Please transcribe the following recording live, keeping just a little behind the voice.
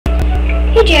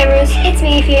Hey Jammers, it's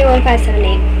me,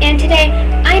 Fury1578, and today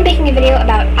I'm making a video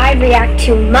about I react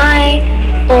to my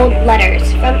old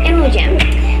letters from Animal Jam.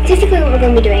 Basically what we're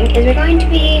going to be doing is we're going to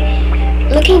be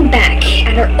looking back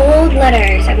at our old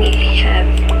letters that we have.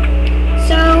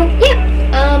 So,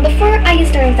 yeah, before I get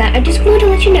started with that, I just wanted to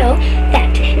let you know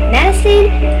that Madison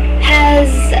has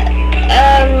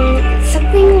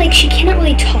something like she cannot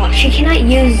really talk. She cannot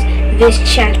use this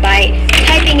chat by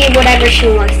typing in whatever she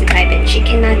wants to type in. She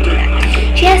cannot do that.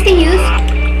 She has to use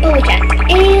bullet chat,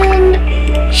 and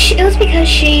it was because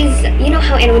she's, you know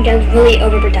how Animal Jam is really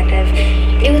overprotective.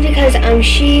 It was because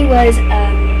she was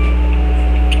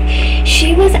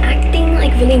acting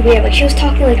like really weird. Like she was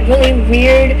talking like really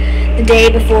weird the day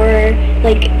before.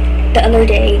 Like the other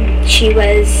day, she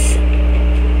was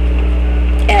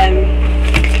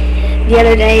the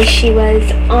other day she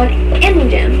was on Animal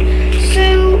Jam.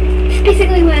 So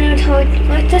basically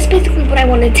that's basically what I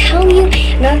want to tell you.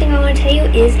 Another thing I want to tell you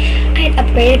is I had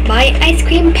upgraded my ice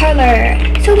cream parlor.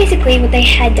 So basically what they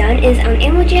had done is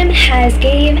Animal Jam has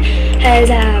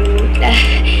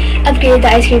upgraded the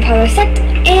ice cream parlor set,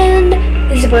 and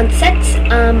this is one of the sets.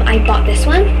 I bought this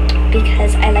one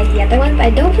because I like the other one, but I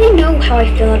don't really know how I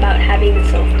feel about having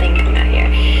this little thing come out here.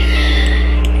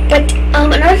 But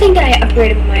another thing that I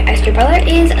upgraded with my ice cream parlor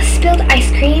is spilled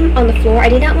ice cream on the floor. I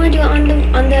did not want to do it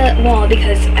on the wall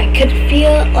because I could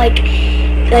feel like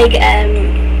they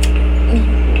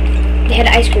had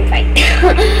an ice cream fight.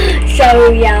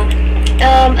 So yeah.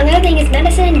 Another thing is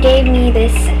Madison gave me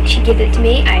this. She gave it to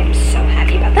me. I'm so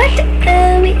happy about that.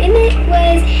 And it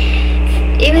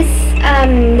was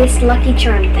this Lucky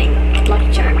Charm thing. Lucky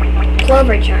Charm.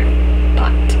 Clover Charm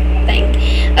pot thing.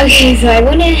 Okay, so I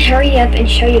want to hurry up and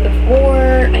show you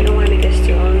before. I don't want to make this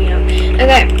too long, you know.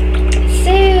 Okay,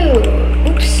 so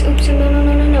oops,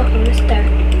 no, I missed there.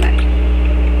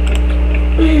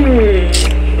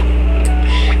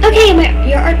 Okay,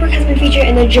 your artwork has been featured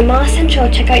in the Jama Central.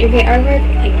 Check out your great artwork,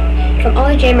 like from all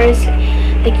the Jammers,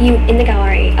 like you in the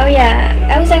gallery. Oh yeah,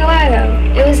 that was like a while ago.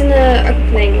 It was in the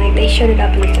artwork thing, like they showed it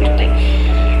up in the central thing.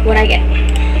 What'd I get?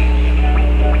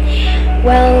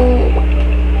 Well,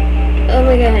 oh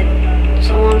my god, it's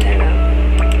a long time ago.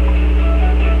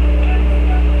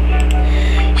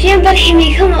 She unbucking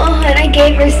me, come on, I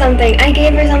gave her something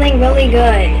really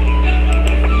good.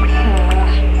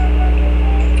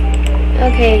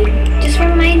 Okay, just a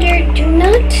reminder, do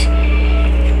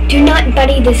not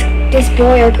buddy this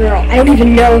boy or girl. I don't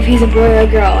even know if he's a boy or a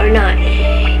girl or not.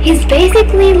 He's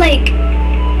basically like,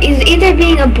 he's either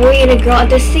being a boy and a girl at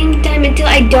the same time until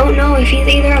I don't know if he's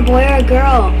either a boy or a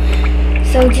girl.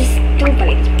 So just don't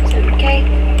buddy this person, okay?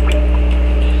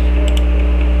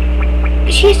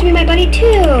 She used to be my buddy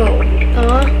too.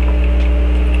 Aw.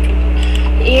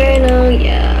 You know,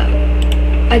 yeah.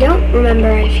 I don't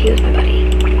remember if he was my buddy.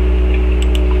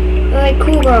 Like,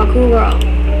 cool girl.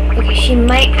 Okay, she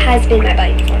has been my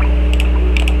buddy before.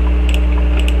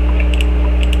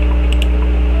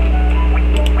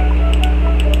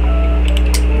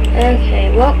 Okay,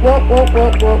 whoa.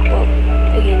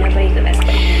 Okay, nobody's the best.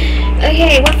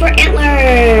 Okay, what for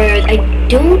antlers? I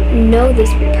don't know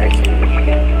this person.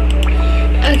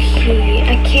 Okay,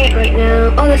 I can't right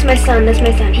now. Oh, that's my son.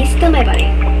 He's still my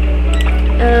buddy.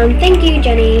 Thank you,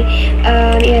 Jenny.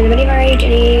 Yeah, the buddy already,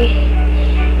 Jenny.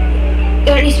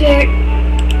 Don't spirit.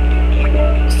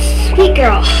 Sweet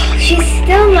girl. She's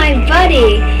still my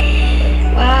buddy.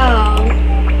 Wow.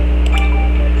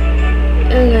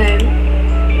 Okay.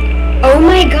 Oh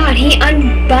my god, he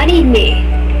unbuddied me.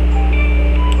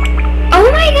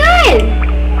 Oh my god!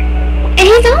 And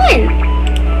he's on!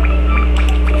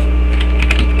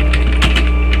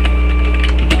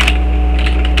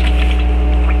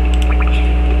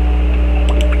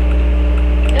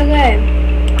 Okay.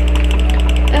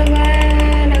 Oh god.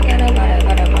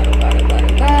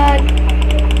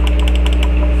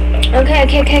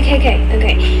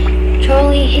 Okay.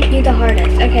 Totally hit you the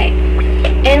hardest. Okay.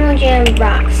 Animal Jam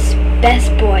rocks.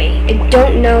 Best boy. I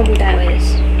don't know who that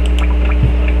is.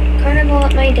 Carnival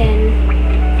at my den.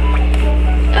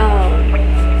 Oh.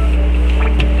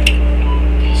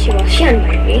 Okay, she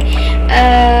unbuddied me.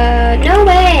 No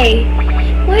way!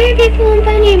 Why are people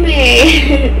unbuddying me?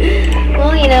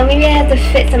 Well, you know, maybe I have to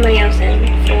fit somebody else in.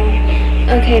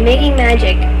 Okay, making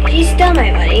magic. She's still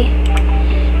my buddy.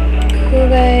 Cool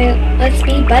guy. Let's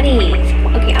be buddies.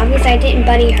 Okay, obviously I didn't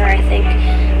buddy her, I think.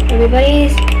 Are we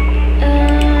buddies?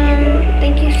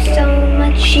 Thank you so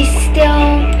much. She's still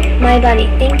my buddy.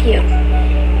 Thank you.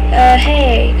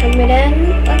 Hey, come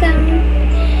in. Welcome.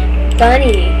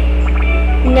 Bunny.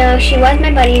 No, she was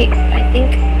my buddy, I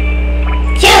think.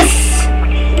 Yes!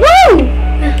 Woo!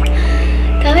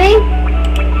 Coming?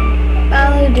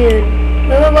 Follow dude.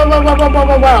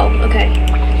 Whoa. Okay.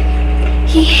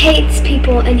 He hates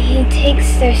people and he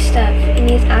takes their stuff and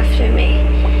he's after me.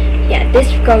 Yeah, this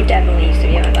girl definitely used to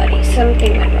be my buddy.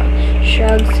 Something went wrong.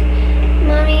 Shrugs.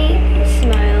 Mommy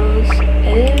smiles.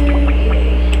 Okay,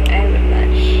 I remember that.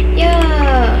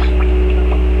 Yeah.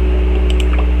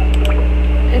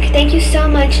 Okay, thank you so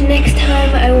much. Next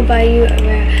time I will buy you a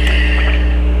rare.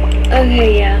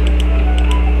 Okay, yeah.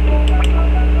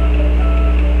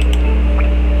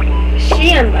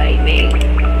 She unbuddied me.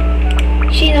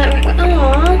 She not.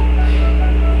 Aww.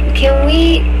 Can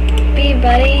we be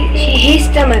buddy? He's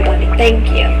still my buddy. Thank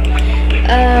you.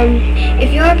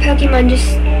 If you're a Pokemon,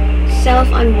 just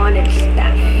self-unwanted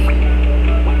stuff.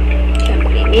 Can't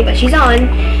believe me, but she's on.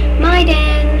 My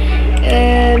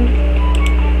den.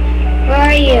 Where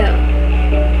are you?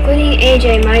 Including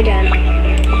AJ, my den.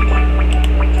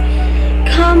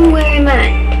 Come where I'm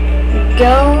at.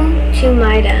 Go to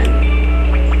my den.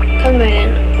 Come to my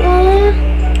den. Aww.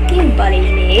 You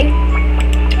buddied me.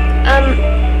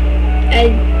 I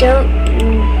don't,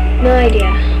 no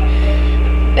idea.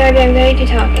 Barbie, I'm going to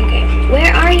talk. Okay,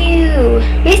 where are you?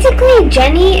 Basically,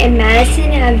 Jenny and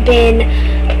Madison have been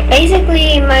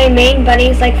basically my main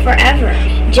buddies like forever.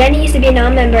 Jenny used to be a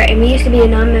non-member, and we used to be a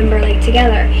non-member like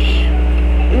together.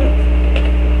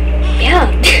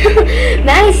 Yeah,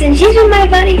 Madison, she's been my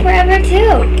buddy forever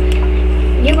too.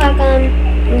 You're welcome.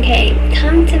 Okay,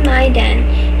 come to my den.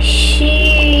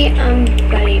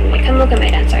 Buddy, come look at my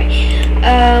den, sorry.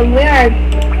 We are,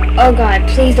 oh god,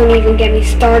 please don't even get me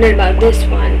started about this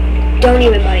one. Don't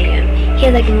even buddy him. He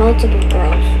has like multiple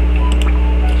girls.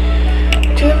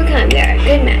 Two of a kind, we are a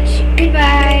good match.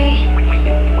 Goodbye.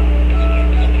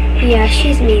 Yeah,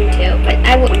 she's mean too, but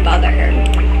I wouldn't bother her.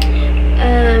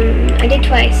 I did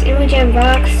twice. Imogen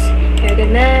rocks, we're a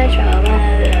good match,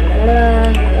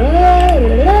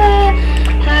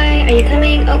 Hi, are you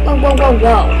coming? Oh,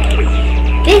 whoa.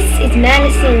 This is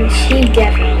Madison. She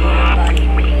definitely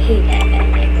unbuddied me. He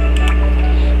definitely.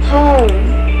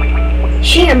 Home.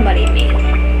 She unbuddied me.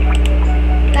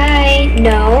 Bye.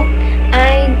 No,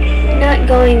 I'm not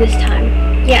going this time.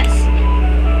 Yes.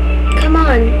 Come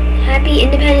on. Happy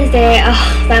Independence Day.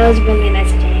 Oh, that was really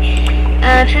nice of Jenny.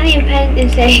 Happy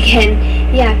Independence Day again.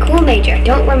 Yeah, cool Major.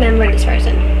 Don't remember this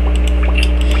person.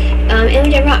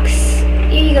 Imogen rocks.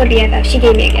 Here you go, BFF. She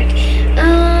gave me a gift.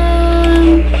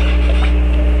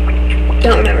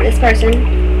 Don't remember this person.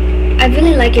 I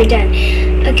really like your den.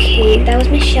 Okay, that was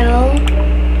Michelle.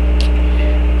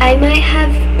 I might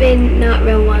have been not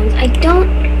real ones. I don't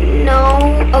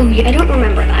know. Oh, yeah, I don't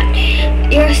remember that.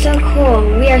 You're so cool.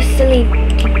 We are silly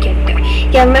together.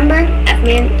 Yeah, remember?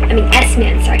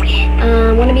 S-Man, sorry.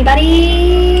 Wanna be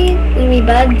buddy? Wanna be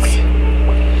buds?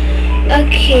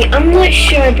 Okay, I'm not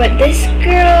sure, but this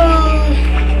girl,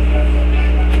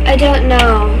 I don't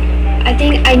know. I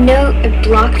think I know I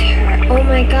blocked her. Oh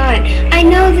my god. I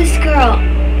know this girl.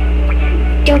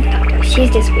 Don't block her. She's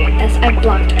just weird. I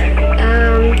blocked her.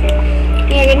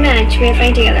 Yeah, good match. We are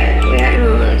fighting together. We are in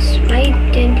all this. My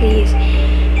den, please.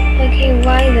 Okay,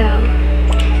 why though?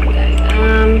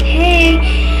 Okay. Hey,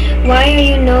 why are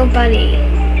you nobody?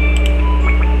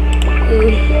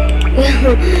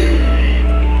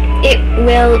 It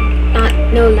will not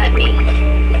let me.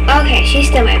 Okay, she's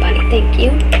still my buddy. Thank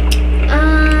you.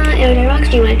 Imogen rocks.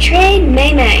 Do you want to trade?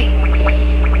 May.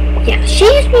 Yeah, she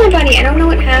used to be my buddy. I don't know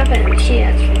what happened. She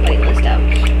has a buddy list out.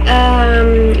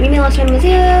 Mimi lost one with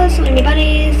you. So many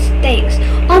buddies. Thanks.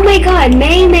 Oh my god,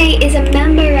 May is a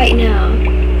member right now.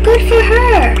 Good for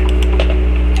her.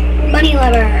 Bunny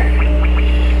lover.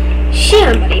 She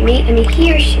unbuddied me. I mean,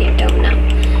 he or she, I don't know.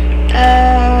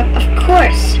 Of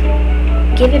course.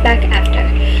 Give it back after.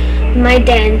 My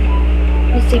den.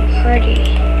 It's a party.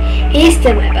 He's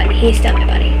still my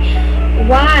buddy.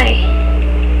 Why?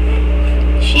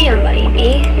 She unbuddied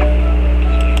me.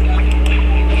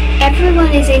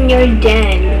 Everyone is in your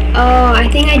den. Oh, I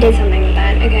think I did something with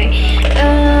that. Okay.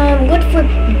 What for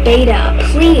Beta?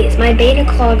 Please, my Beta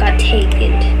Claw got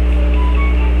taken.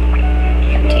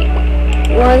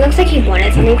 Well, it looks like he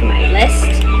wanted something from my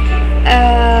list.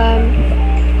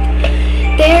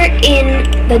 They're in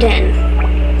the den.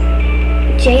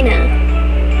 Jaina.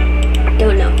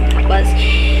 Don't know who that was.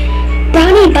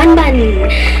 Brownie Bun.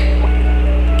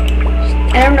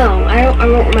 I don't know. I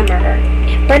won't remember her.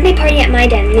 Birthday party at my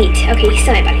den. Neat. Okay, he's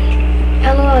still my buddy.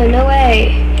 Hello, no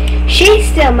way. She's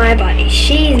still my buddy.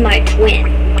 She's my twin.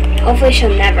 Hopefully she'll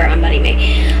never unbuddy me.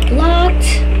 Locked.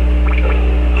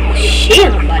 Oh, she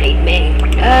unbuddied me.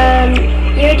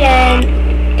 Your den.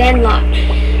 Den locked.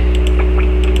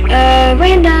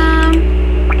 Random.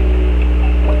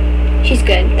 She's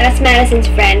good. That's Madison's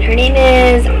friend. Her name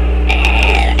is...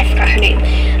 I forgot her name.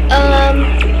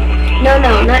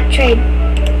 well, not trade.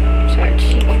 Sorry,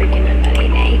 she freaking unbuddy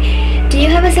day. Do you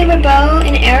have a silver bow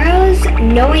and arrows?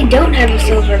 No, I don't have a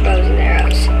silver bows and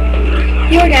arrows.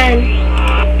 Jordan.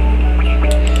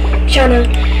 Shauna.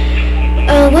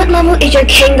 What level is your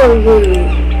kangaroo?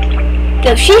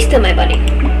 No, she's still my buddy.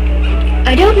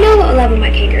 I don't know what level my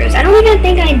kangaroo is. I don't even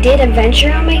think I did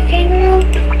adventure on my kangaroo.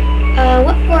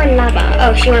 What for lava?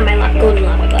 Oh, she wanted my golden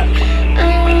lava glove.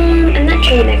 I'm not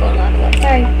trading that golden lava glove.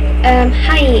 Sorry.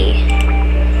 Hi.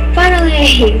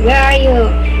 Finally, where are you?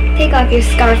 Take off your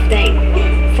scarf thing.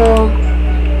 Fool.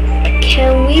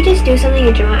 Can we just do something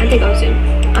in German? I think I'll soon.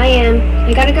 I am.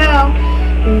 I gotta go.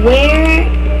 Where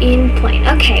in plane?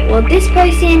 Okay, well this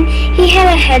person, he had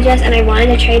a headdress and I wanted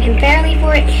to trade him fairly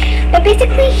for it. But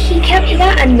basically he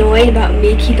got annoyed about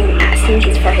me keep on asking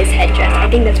for his headdress. I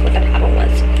think that's what the problem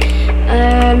was.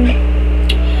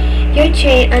 Your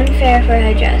trade unfair for a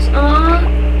headdress. Aww.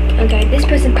 Okay, this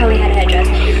person probably had a headdress.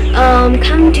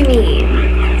 Come to me.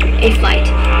 A flight.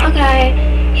 Okay.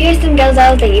 Here's some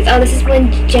gazelle thingies. Oh, this is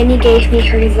when Jenny gave me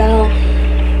her gazelle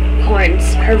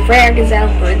horns, her rare gazelle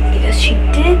horns, because she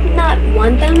did not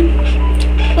want them.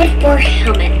 What for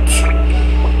helmet?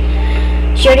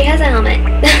 She already has a helmet.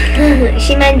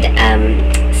 She meant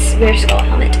rare skull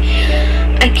helmet.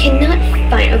 I cannot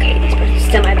find. Okay, this person's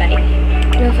still my buddy.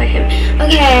 I'm gonna find him.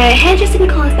 Okay, headdress and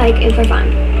color spike and for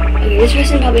fun. Okay, this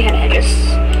person probably had a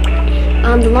headdress.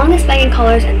 The longest spike in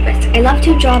colors and wrist. I love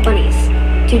to draw bunnies.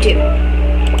 Tutu.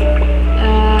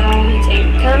 Let's see.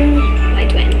 Come, my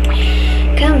twin.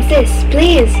 Come, sis,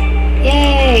 please.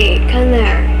 Yay, come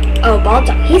there. Oh,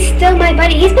 Balto. He's still my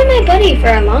buddy. He's been my buddy for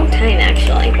a long time,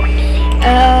 actually.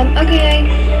 Okay.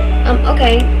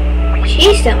 Okay.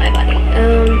 She's still my buddy.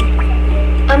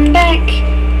 I'm back.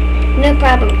 No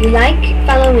problem. You like?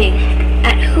 Follow me.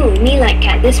 At who? Me like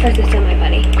cat. This person's still my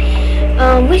buddy.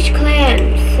 Which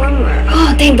clan? Slumber.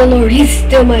 Oh, thank the Lord. He's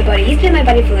still my buddy. He's been my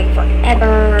buddy for like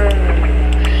forever.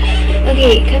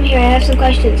 Okay, come here. I have some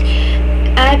questions.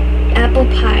 Apple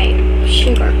pie,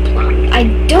 sugar plum. I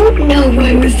don't know what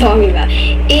I was talking about.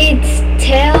 It's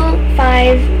tail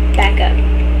 5 backup.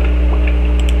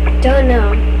 Don't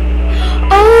know.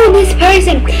 Oh, this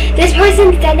person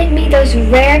sending me those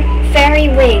rare fairy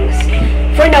wings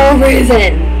for no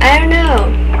reason. I don't know.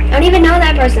 I don't even know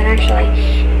that person actually.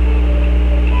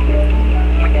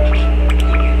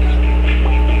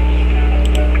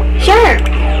 Sure.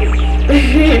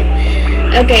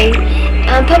 Okay.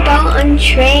 Put bow on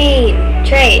trade.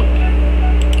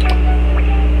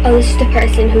 Oh, this is the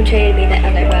person who traded me the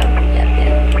other bow. Yep.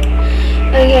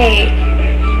 Okay.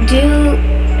 Do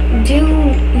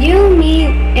you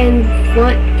me and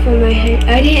want for my head?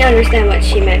 I didn't understand what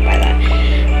she meant by that.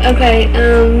 Okay.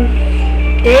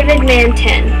 David Man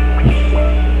 10.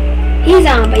 He's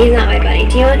on, but he's not my buddy.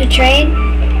 Do you want to trade?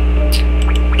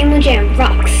 Emo Jam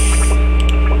rocks.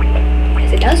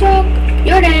 Yes, it does rock.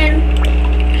 Jordan.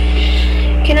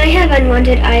 Can I have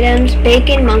unwanted items?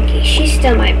 Bacon Monkey. She's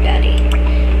still my buddy.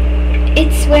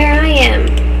 It's where I am.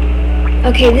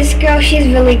 Okay, this girl, she's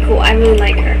really cool. I really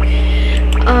like her.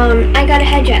 I got a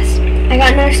headdress. I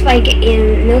got another spike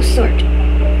in no sort.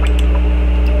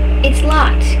 It's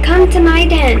locked. Come to my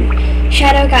den.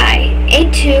 Shadow Guy.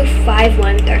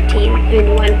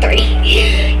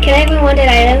 825113. Can I have unwanted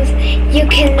items? You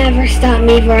can never stop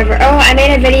me forever. Oh, I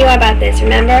made a video about this,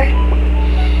 remember?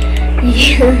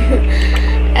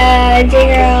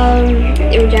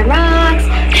 Jam rocks.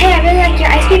 Hey, I really like your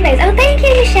ice cream face. Oh, thank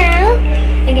you, Michelle.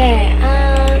 Okay,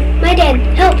 my dad,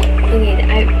 help. Okay,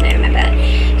 I remember that.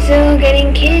 So,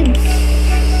 getting kids.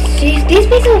 Jeez, these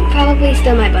people are probably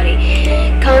still my buddy.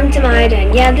 Come to my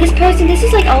den. Yeah, this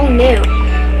is like all new.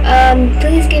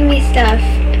 Please give me stuff.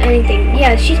 Anything.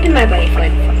 Yeah, she's been my buddy for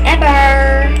like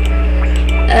forever.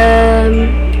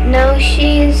 No,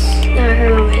 she's not her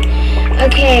moment.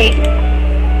 Okay.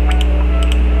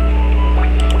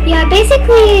 Yeah,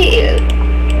 basically,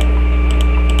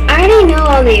 I already know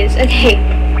all these. Okay.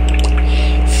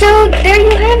 So, there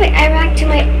you have it. I react to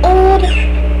my old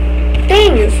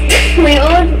things. My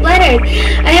old letters.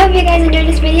 I hope you guys enjoyed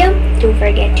this video. Don't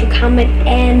forget to comment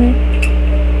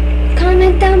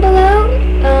down below.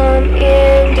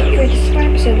 And don't forget to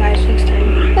subscribe. See you guys next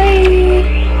time.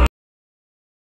 Bye.